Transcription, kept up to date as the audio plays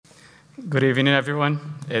Good evening, everyone.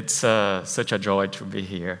 It's such a joy to be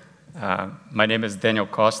here. My name is Daniel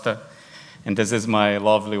Costa, and this is my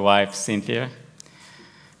lovely wife, Cynthia.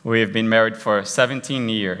 We've been married for 17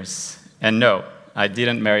 years, and no, I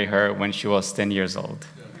didn't marry her when she was 10 years old.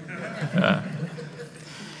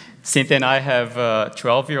 Cynthia and I have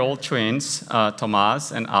 12-year-old twins,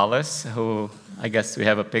 Tomas and Alice, who I guess we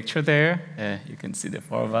have a picture there. You can see the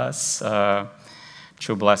four of us.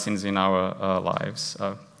 True blessings in our lives.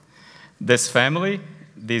 This family,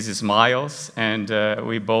 this is Miles, and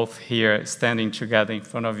we both here standing together in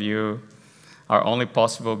front of you are only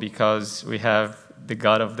possible because we have the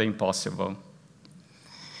God of the impossible.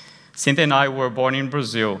 Cynthia and I were born in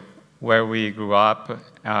Brazil, where we grew up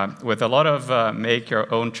with a lot of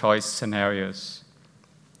make-your-own-choice scenarios.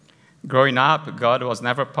 Growing up, God was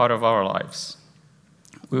never part of our lives.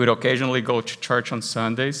 We would occasionally go to church on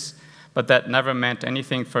Sundays, but that never meant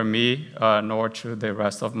anything for me, nor to the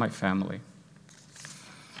rest of my family.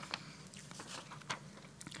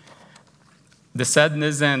 The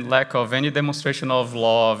sadness and lack of any demonstration of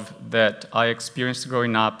love that I experienced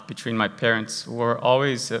growing up between my parents were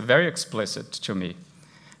always very explicit to me.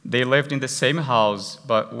 They lived in the same house,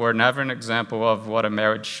 but were never an example of what a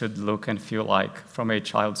marriage should look and feel like from a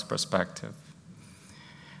child's perspective.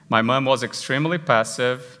 My mom was extremely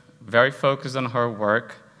passive, very focused on her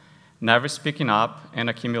work, never speaking up and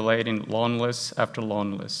accumulating loneliness after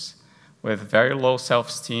loneliness, with very low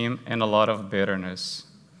self-esteem and a lot of bitterness.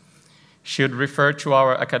 She would refer to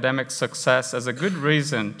our academic success as a good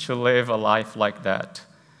reason to live a life like that,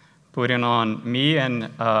 putting on me and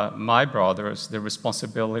my brothers the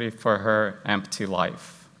responsibility for her empty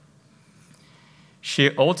life.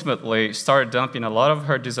 She ultimately started dumping a lot of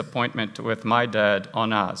her disappointment with my dad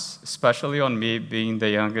on us, especially on me being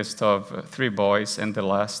the youngest of 3 boys and the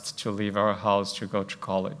last to leave our house to go to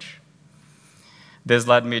college. This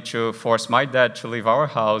led me to force my dad to leave our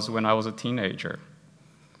house when I was a teenager.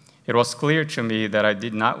 It was clear to me that I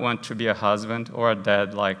did not want to be a husband or a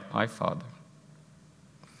dad like my father.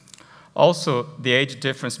 Also, the age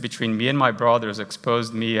difference between me and my brothers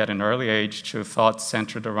exposed me at an early age to thoughts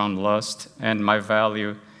centered around lust and my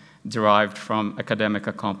value derived from academic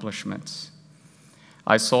accomplishments.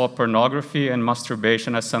 I saw pornography and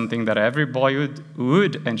masturbation as something that every boy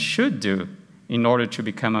would and should do in order to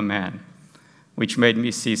become a man, which made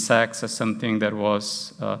me see sex as something that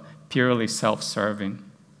was purely self-serving.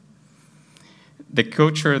 The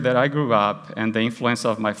culture that I grew up and the influence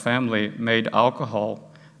of my family made alcohol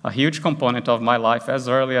a huge component of my life as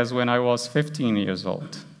early as when I was 15 years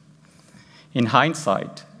old. In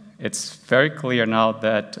hindsight, it's very clear now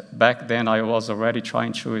that back then I was already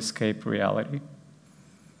trying to escape reality.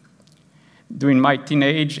 During my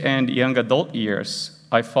teenage and young adult years,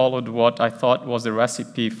 I followed what I thought was the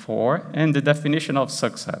recipe for and the definition of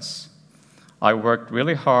success. I worked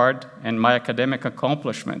really hard, and my academic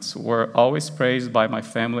accomplishments were always praised by my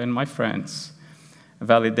family and my friends,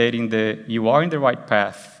 validating the "you are in the right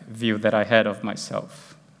path" view that I had of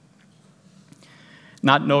myself.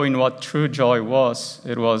 Not knowing what true joy was,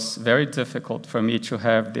 it was very difficult for me to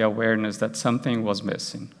have the awareness that something was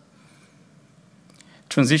missing.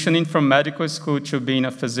 Transitioning from medical school to being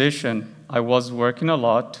a physician, I was working a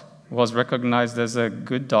lot, was recognized as a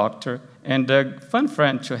good doctor, and a fun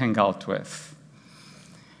friend to hang out with.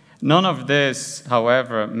 None of this,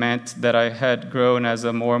 however, meant that I had grown as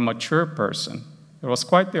a more mature person. It was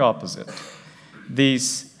quite the opposite.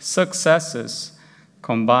 These successes,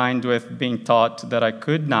 combined with being taught that I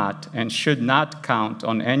could not and should not count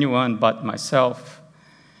on anyone but myself,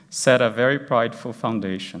 set a very prideful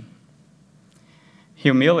foundation.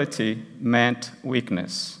 Humility meant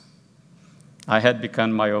weakness. I had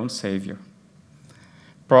become my own savior.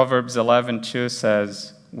 Proverbs 11:2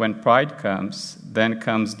 says, "When pride comes, then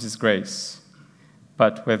comes disgrace,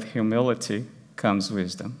 but with humility comes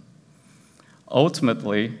wisdom."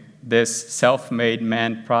 Ultimately, this self-made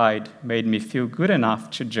man pride made me feel good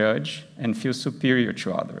enough to judge and feel superior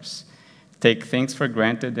to others, take things for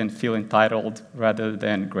granted and feel entitled rather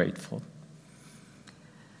than grateful.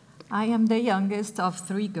 I am the youngest of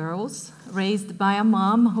 3 girls, raised by a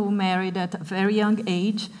mom who married at a very young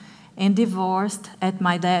age and divorced at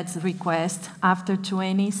my dad's request after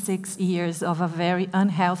 26 years of a very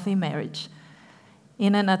unhealthy marriage.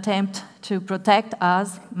 In an attempt to protect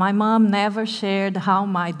us, my mom never shared how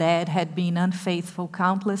my dad had been unfaithful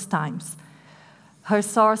countless times. Her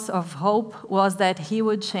source of hope was that he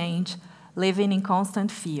would change, living in constant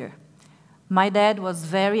fear. My dad was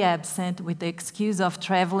very absent with the excuse of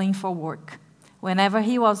traveling for work. Whenever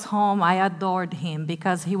he was home, I adored him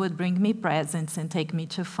because he would bring me presents and take me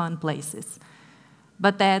to fun places.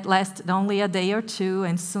 But that lasted only a day or two,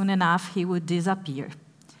 and soon enough he would disappear.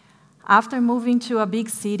 After moving to a big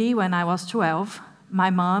city when I was 12, my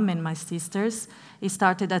mom and my sisters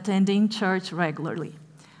started attending church regularly.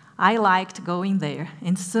 I liked going there,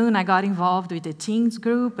 and soon I got involved with the teens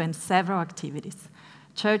group and several activities.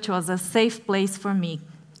 Church was a safe place for me,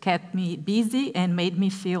 kept me busy, and made me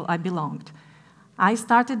feel I belonged. I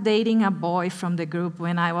started dating a boy from the group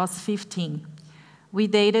when I was 15. We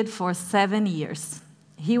dated for 7 years.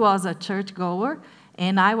 He was a churchgoer,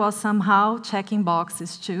 and I was somehow checking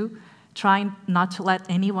boxes too, trying not to let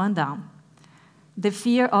anyone down. The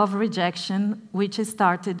fear of rejection, which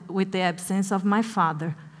started with the absence of my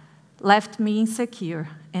father, left me insecure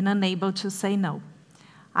and unable to say no.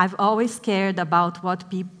 I've always cared about what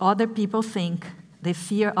other people think. The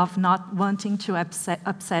fear of not wanting to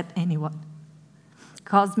upset anyone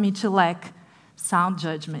caused me to lack sound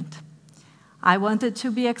judgment. I wanted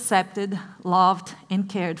to be accepted, loved, and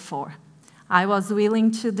cared for. I was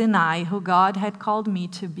willing to deny who God had called me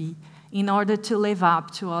to be in order to live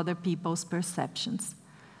up to other people's perceptions.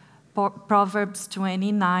 Proverbs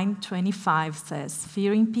 29:25 says,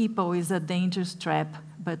 "Fearing people is a dangerous trap,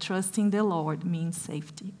 but trusting the Lord means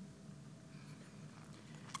safety."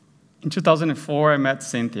 In 2004, I met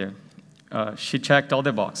Cynthia. She checked all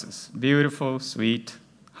the boxes: beautiful, sweet,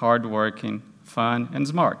 hardworking, fun, and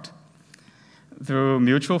smart. Through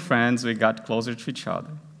mutual friends, we got closer to each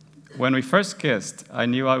other. When we first kissed, I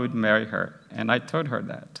knew I would marry her, and I told her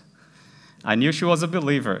that. I knew she was a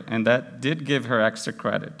believer, and that did give her extra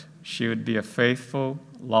credit. She would be a faithful,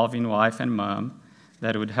 loving wife and mom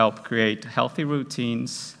that would help create healthy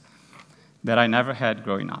routines that I never had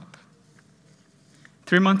growing up.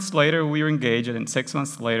 3 months later, we were engaged, and 6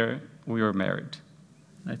 months later, we were married.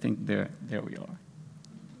 I think there we are.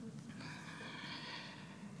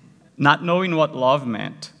 Not knowing what love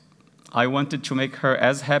meant, I wanted to make her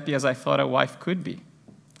as happy as I thought a wife could be.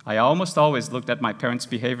 I almost always looked at my parents'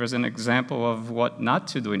 behavior as an example of what not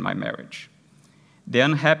to do in my marriage. The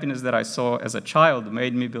unhappiness that I saw as a child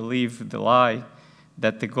made me believe the lie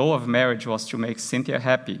that the goal of marriage was to make Cynthia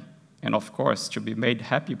happy, and of course, to be made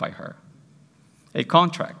happy by her. A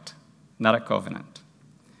contract, not a covenant.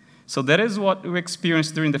 So that is what we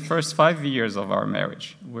experienced during the first 5 years of our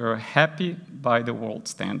marriage. We were happy by the world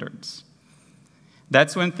standards.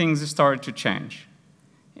 That's when things started to change.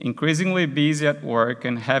 Increasingly busy at work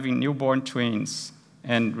and having newborn twins,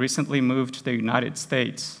 and recently moved to the United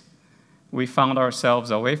States, we found ourselves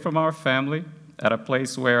away from our family at a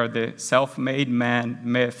place where the self-made man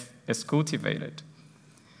myth is cultivated.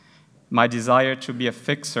 My desire to be a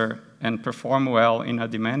fixer and perform well in a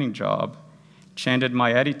demanding job changed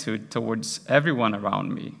my attitude towards everyone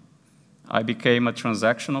around me. I became a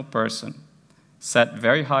transactional person, set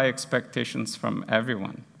very high expectations from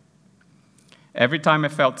everyone. Every time I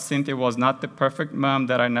felt Cynthia was not the perfect mom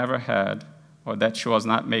that I never had, or that she was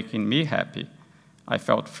not making me happy, I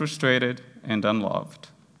felt frustrated and unloved.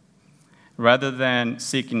 Rather than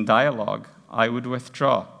seeking dialogue, I would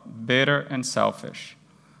withdraw, bitter and selfish,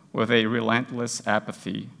 with a relentless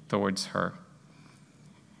apathy towards her.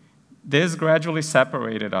 This gradually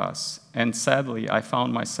separated us, and sadly, I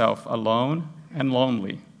found myself alone and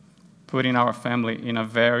lonely, putting our family in a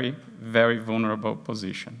very, very vulnerable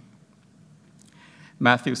position.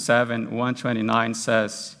 Matthew 7:129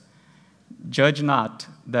 says, "Judge not,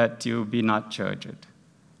 that you be not judged.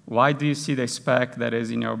 Why do you see the speck that is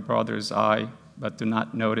in your brother's eye, but do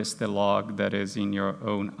not notice the log that is in your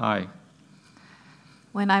own eye?"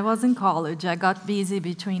 When I was in college, I got busy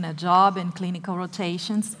between a job and clinical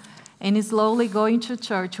rotations, and slowly going to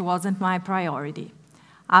church wasn't my priority.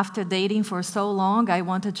 After dating for so long, I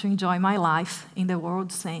wanted to enjoy my life in the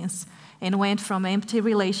world sense, and went from empty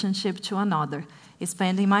relationship to another,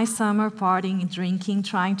 spending my summer partying, drinking,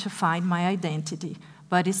 trying to find my identity,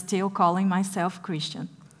 but still calling myself Christian.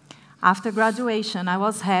 After graduation, I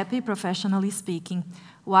was happy, professionally speaking,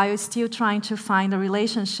 while still trying to find a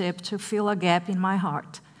relationship to fill a gap in my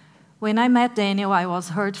heart. When I met Daniel, I was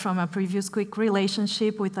hurt from a previous quick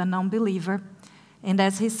relationship with a non-believer, and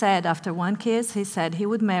as he said, after one kiss, he said he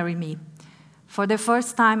would marry me. For the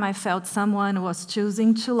first time, I felt someone was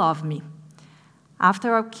choosing to love me.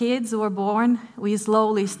 After our kids were born, we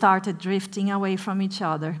slowly started drifting away from each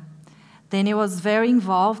other. Daniel was very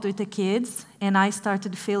involved with the kids, and I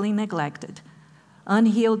started feeling neglected.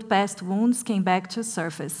 Unhealed past wounds came back to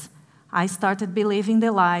surface. I started believing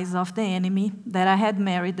the lies of the enemy, that I had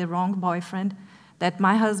married the wrong boyfriend, that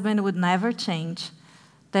my husband would never change,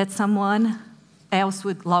 that someone else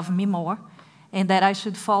would love me more, and that I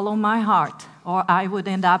should follow my heart, or I would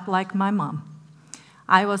end up like my mom.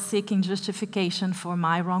 I was seeking justification for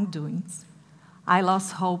my wrongdoings. I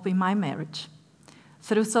lost hope in my marriage.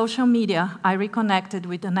 Through social media, I reconnected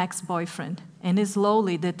with an ex-boyfriend, and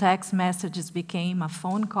slowly the text messages became a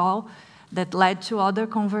phone call that led to other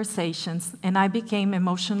conversations, and I became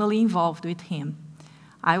emotionally involved with him.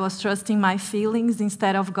 I was trusting my feelings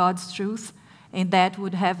instead of God's truth, and that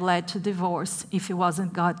would have led to divorce if it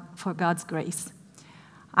wasn't for God's grace.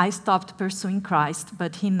 I stopped pursuing Christ,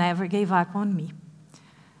 but he never gave up on me.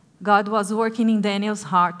 God was working in Daniel's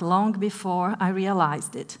heart long before I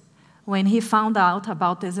realized it. When he found out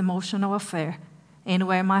about this emotional affair and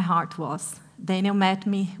where my heart was, Daniel met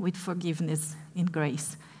me with forgiveness and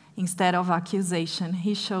grace. Instead of accusation,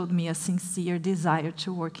 he showed me a sincere desire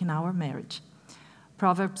to work in our marriage.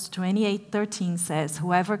 Proverbs 28:13 says,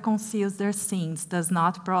 "Whoever conceals their sins does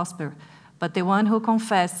not prosper, but the one who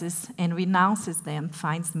confesses and renounces them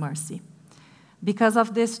finds mercy." Because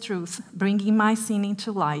of this truth, bringing my sin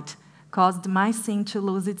into light caused my sin to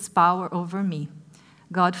lose its power over me.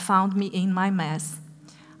 God found me in my mess.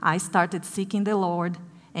 I started seeking the Lord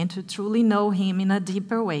and to truly know him in a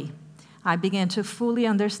deeper way. I began to fully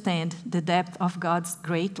understand the depth of God's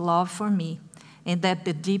great love for me, and that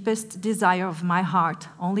the deepest desire of my heart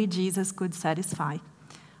only Jesus could satisfy.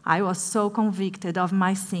 I was so convicted of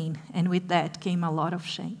my sin, and with that came a lot of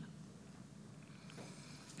shame.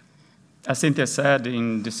 As Cynthia said,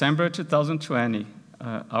 in December 2020,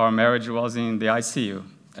 our marriage was in the ICU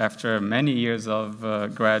after many years of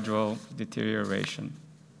gradual deterioration.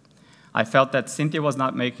 I felt that Cynthia was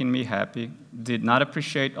not making me happy, did not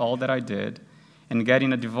appreciate all that I did, and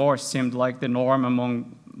getting a divorce seemed like the norm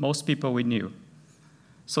among most people we knew.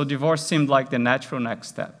 So divorce seemed like the natural next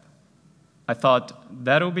step. I thought,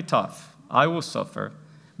 that will be tough. I will suffer,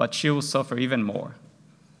 but she will suffer even more.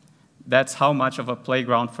 That's how much of a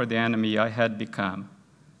playground for the enemy I had become.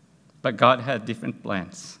 But God had different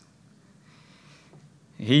plans.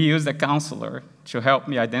 He used a counselor to help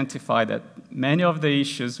me identify that many of the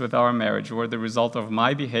issues with our marriage were the result of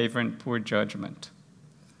my behavior and poor judgment.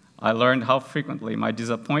 I learned how frequently my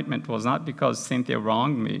disappointment was not because Cynthia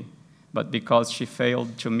wronged me, but because she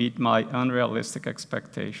failed to meet my unrealistic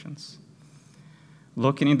expectations.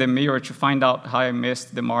 Looking in the mirror to find out how I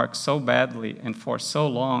missed the mark so badly and for so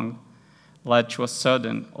long led to a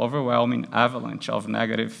sudden, overwhelming avalanche of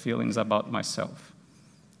negative feelings about myself.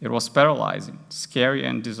 It was paralyzing, scary,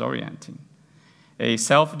 and disorienting. A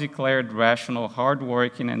self-declared rational,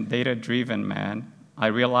 hard-working, and data-driven man, I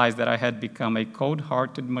realized that I had become a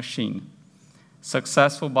cold-hearted machine,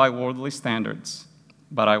 successful by worldly standards,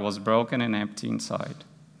 but I was broken and empty inside.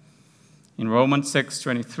 In Romans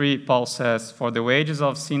 6:23, Paul says, "For the wages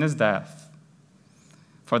of sin is death."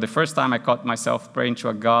 For the first time, I caught myself praying to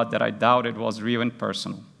a God that I doubted was real and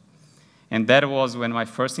personal. And that was when my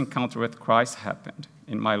first encounter with Christ happened,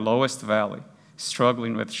 in my lowest valley,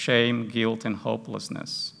 struggling with shame, guilt, and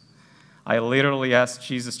hopelessness. I literally asked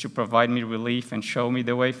Jesus to provide me relief and show me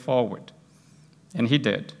the way forward. And he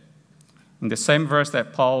did. In the same verse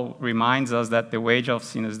that Paul reminds us that the wage of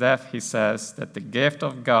sin is death, he says that the gift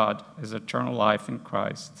of God is eternal life in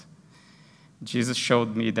Christ. Jesus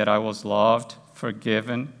showed me that I was loved,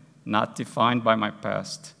 forgiven, not defined by my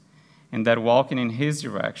past, and that walking in his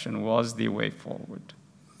direction was the way forward.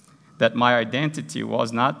 That my identity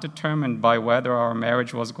was not determined by whether our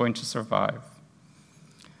marriage was going to survive.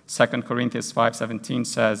 2 Corinthians 5:17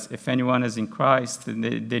 says, "If anyone is in Christ,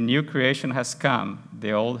 the new creation has come,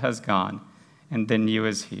 the old has gone, and the new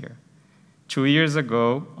is here." 2 years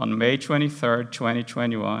ago, on May 23rd,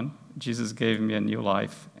 2021, Jesus gave me a new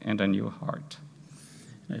life and a new heart.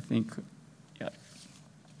 I think, yeah.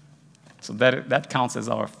 So that counts as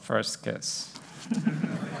our first kiss.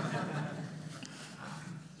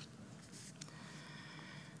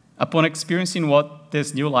 Upon experiencing what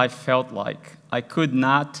this new life felt like, I could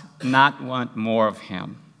not want more of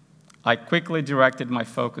him. I quickly directed my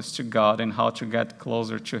focus to God and how to get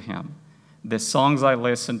closer to him. The songs I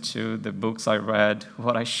listened to, the books I read,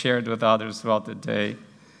 what I shared with others throughout the day,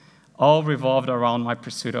 all revolved around my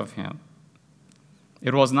pursuit of him.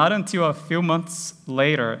 It was not until a few months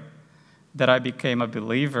later that I became a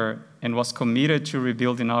believer and was committed to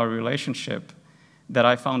rebuilding our relationship that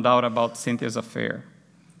I found out about Cynthia's affair.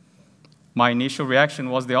 My initial reaction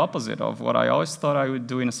was the opposite of what I always thought I would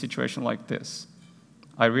do in a situation like this.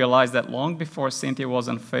 I realized that long before Cynthia was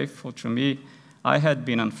unfaithful to me, I had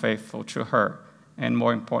been unfaithful to her, and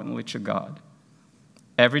more importantly, to God.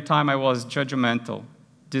 Every time I was judgmental,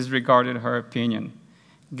 disregarded her opinion,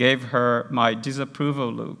 gave her my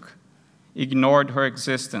disapproval look, ignored her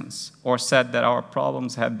existence, or said that our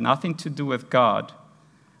problems had nothing to do with God,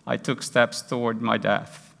 I took steps toward my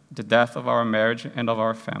death, the death of our marriage and of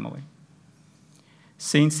our family.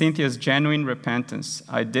 Seeing Cynthia's genuine repentance,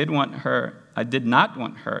 I did not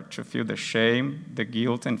want her to feel the shame, the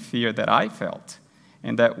guilt, and fear that I felt,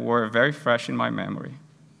 and that were very fresh in my memory.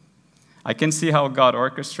 I can see how God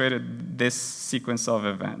orchestrated this sequence of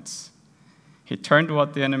events. He turned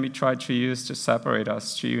what the enemy tried to use to separate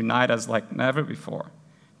us, to unite us like never before,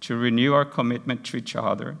 to renew our commitment to each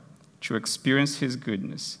other, to experience his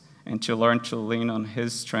goodness, and to learn to lean on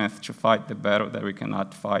his strength to fight the battle that we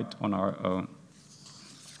cannot fight on our own.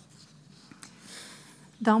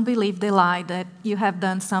 Don't believe the lie that you have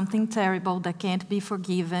done something terrible that can't be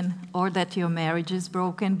forgiven or that your marriage is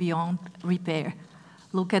broken beyond repair.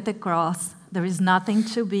 Look at the cross. There is nothing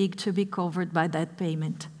too big to be covered by that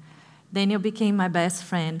payment. Daniel became my best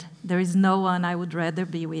friend. There is no one I would rather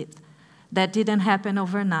be with. That didn't happen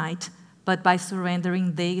overnight, but by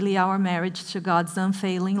surrendering daily our marriage to God's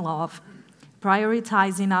unfailing love,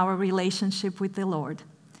 prioritizing our relationship with the Lord.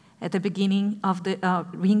 At the beginning of the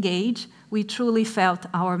re-engage, we truly felt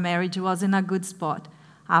our marriage was in a good spot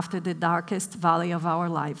after the darkest valley of our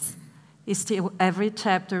lives. Still, every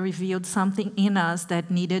chapter revealed something in us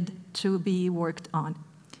that needed to be worked on.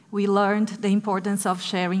 We learned the importance of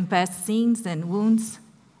sharing past sins and wounds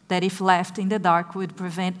that, if left in the dark, would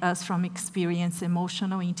prevent us from experiencing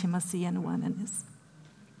emotional intimacy and oneness.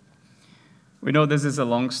 We know this is a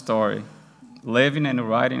long story. Living and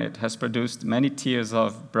writing it has produced many tears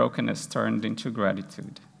of brokenness turned into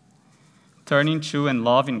gratitude. Turning to and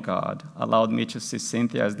loving God allowed me to see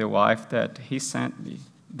Cynthia as the wife that he sent me,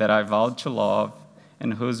 that I vowed to love,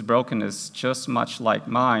 and whose brokenness, just much like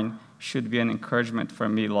mine, should be an encouragement for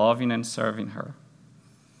me loving and serving her.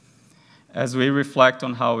 As we reflect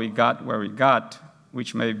on how we got where we got,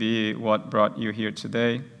 which may be what brought you here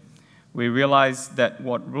today, we realize that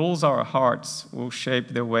what rules our hearts will shape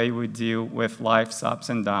the way we deal with life's ups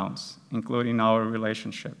and downs, including our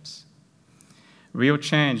relationships. Real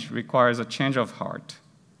change requires a change of heart,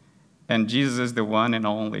 and Jesus is the one and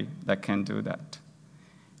only that can do that.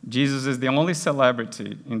 Jesus is the only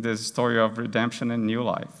celebrity in this story of redemption and new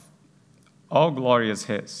life. All glory is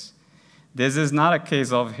his. This is not a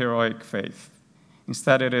case of heroic faith.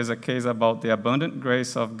 Instead, it is a case about the abundant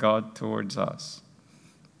grace of God towards us.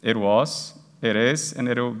 It was, it is, and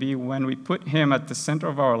it will be when we put him at the center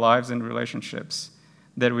of our lives and relationships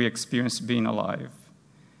that we experience being alive.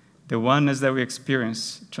 The oneness that we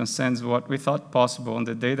experience transcends what we thought possible on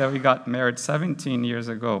the day that we got married 17 years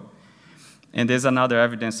ago, and is another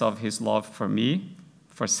evidence of his love for me,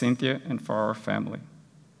 for Cynthia, and for our family.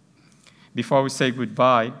 Before we say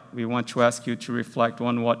goodbye, we want to ask you to reflect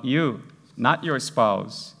on what you, not your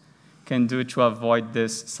spouse, can do to avoid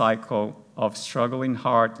this cycle of struggling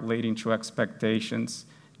heart leading to expectations,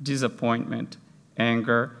 disappointment,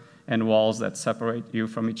 anger, and walls that separate you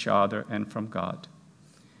from each other and from God.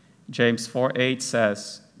 James 4:8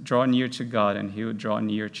 says, "Draw near to God, and he will draw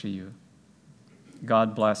near to you."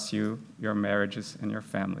 God bless you, your marriages, and your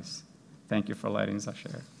families. Thank you for letting us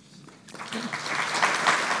share.